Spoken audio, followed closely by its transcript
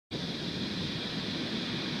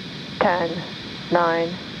10, 9,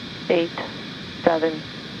 8, 7,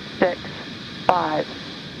 6, 5,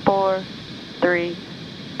 4, 3,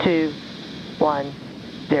 2, 1,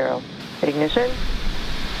 0. Ignition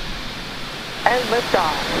and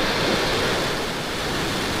liftoff.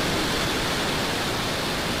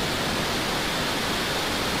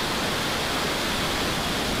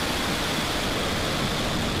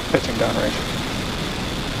 Pitching downrange.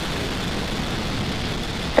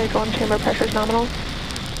 Stage 1 chamber pressure is nominal.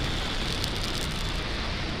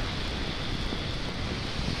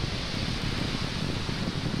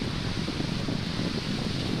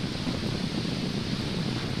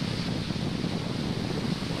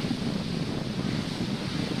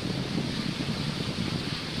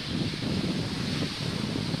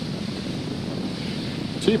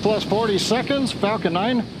 T plus 40 seconds, Falcon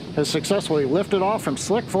 9 has successfully lifted off from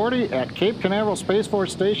Slick 40 at Cape Canaveral Space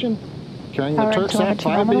Force Station, carrying the Turksat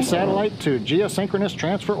 5B satellite to geosynchronous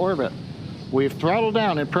transfer orbit. We've throttled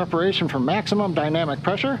down in preparation for maximum dynamic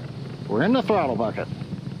pressure. We're in the throttle bucket.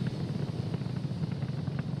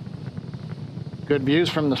 Good views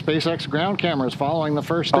from the SpaceX ground cameras following the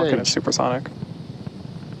first stage. Falcon is supersonic.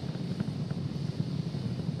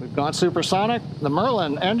 We've gone supersonic. The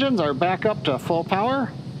Merlin engines are back up to full power.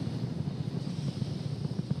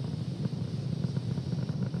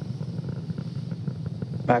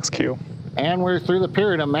 Max Q. And we're through the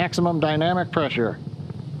period of maximum dynamic pressure.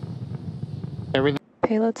 Everything.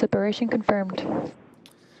 Payload separation confirmed.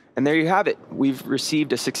 And there you have it. We've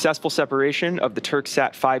received a successful separation of the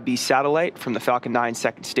Turksat 5B satellite from the Falcon 9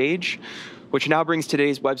 second stage, which now brings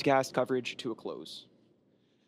today's webcast coverage to a close.